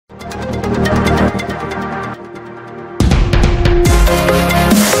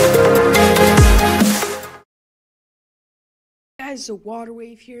guys, so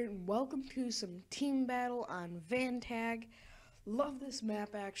Waterwave here, and welcome to some team battle on Van Tag. Love this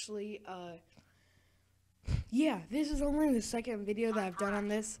map, actually. Yeah, this is only the second video that I've done on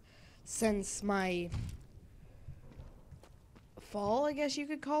this since my fall, I guess you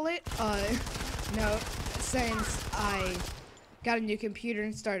could call it. No, since I got a new computer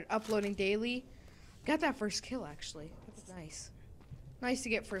and started uploading daily. Got that first kill, actually. That's nice. Nice to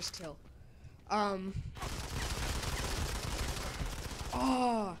get first kill.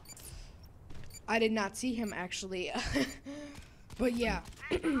 Oh, I did not see him actually, but yeah,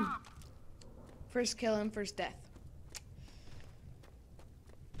 first kill and first death.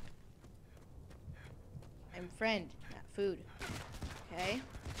 I'm friend, not food. Okay.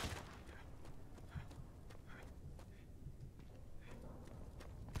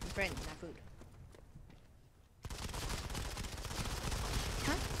 I'm friend, not food.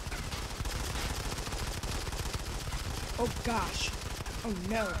 Huh? Oh gosh. Oh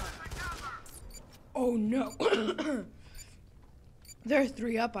no. Oh no. There are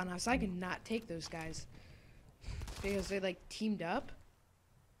 3 up on us. I cannot take those guys. Because they like teamed up.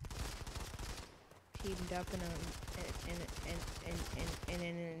 Teamed up in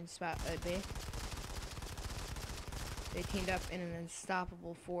an spot B. They teamed up in an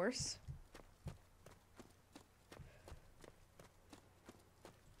unstoppable force.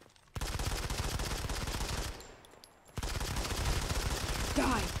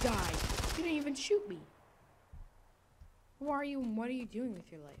 Die. You didn't even shoot me. Who are you and what are you doing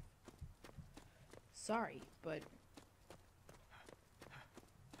with your life? Sorry, but...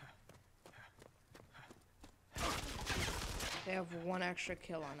 they have 1 extra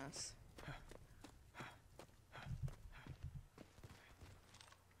kill on us.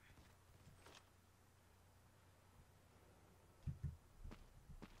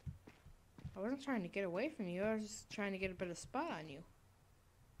 I wasn't trying to get away from you, I was just trying to get a better spot on you.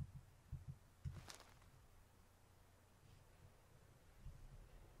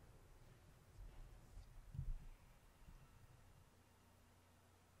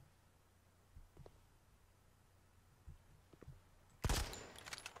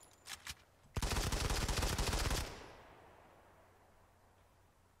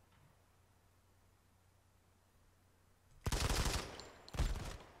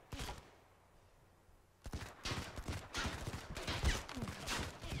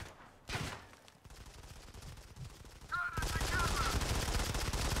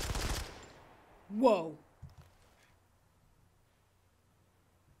 Whoa.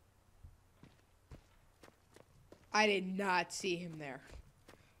 I did not see him there.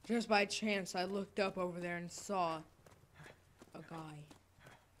 Just by chance, I looked up over there and saw a guy.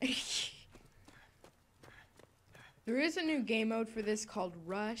 There is a new game mode for this called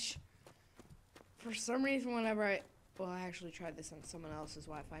Rush. For some reason, whenever I actually tried this on someone else's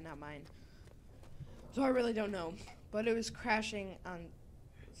Wi-Fi, not mine. So I really don't know. But it was crashing on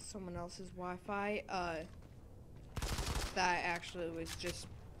someone else's Wi-Fi, that actually was just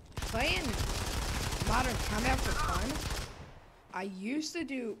playing Modern Combat for fun. I used to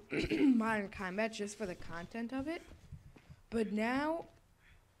do Modern Combat just for the content of it, but now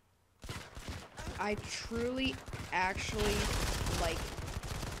I truly actually like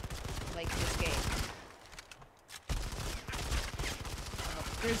this game.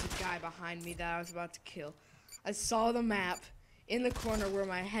 There's a guy behind me that I was about to kill. I saw the map in the corner where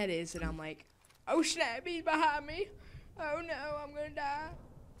my head is, and I'm like, oh snap, he's behind me. Oh no, I'm gonna die.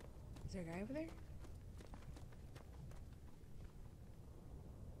 Is there a guy over there?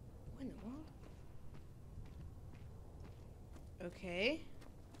 What in the world? Okay.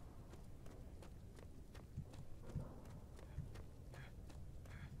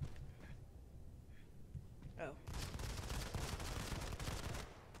 Oh.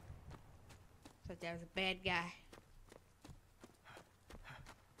 Thought that was a bad guy.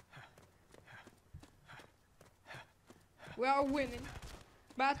 We are winning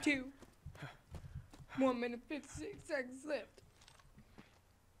by 2. 1 minute 56 seconds left.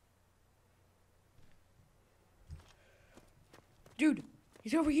 Dude,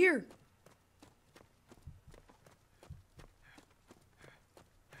 he's over here.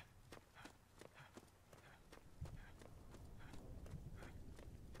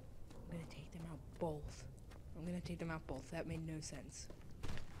 I'm gonna take them out both. That made no sense.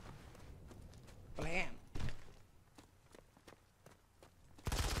 Blam.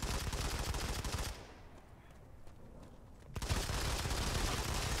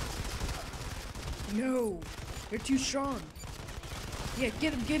 No, they're too strong. Yeah,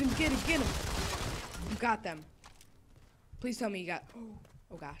 get him. You got them. Please tell me you got...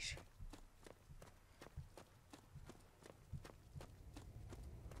 Oh gosh.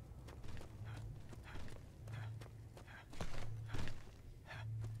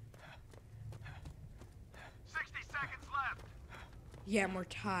 Yeah, and we're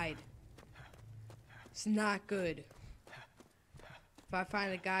tied. It's not good. If I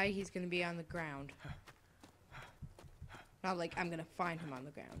find a guy, he's gonna be on the ground. Not like I'm gonna find him on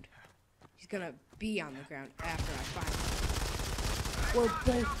the ground. He's gonna be on the ground after I find him. We're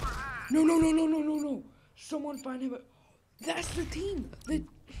both. No, no, no, no, no, no, no. Someone find him. That's the team.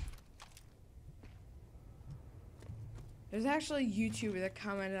 There's actually a YouTuber that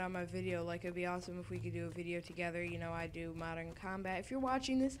commented on my video, like, it'd be awesome if we could do a video together. You know, I do Modern Combat. If you're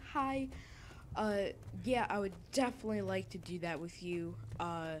watching this, hi. Yeah, I would definitely like to do that with you,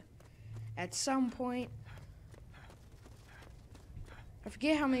 at some point. I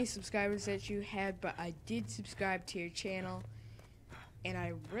forget how many subscribers that you had, but I did subscribe to your channel, and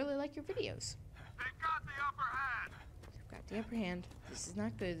I really like your videos. They've got the upper hand. They've got the upper hand. This is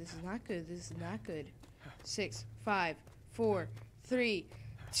not good. This is not good. This is not good. 6, 5, 4, 3,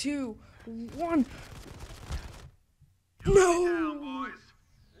 2, 1. No!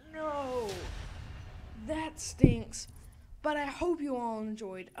 No! That stinks. But I hope you all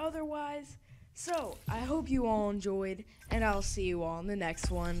enjoyed otherwise. So, I hope you all enjoyed, and I'll see you all in the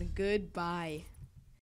next one. Goodbye.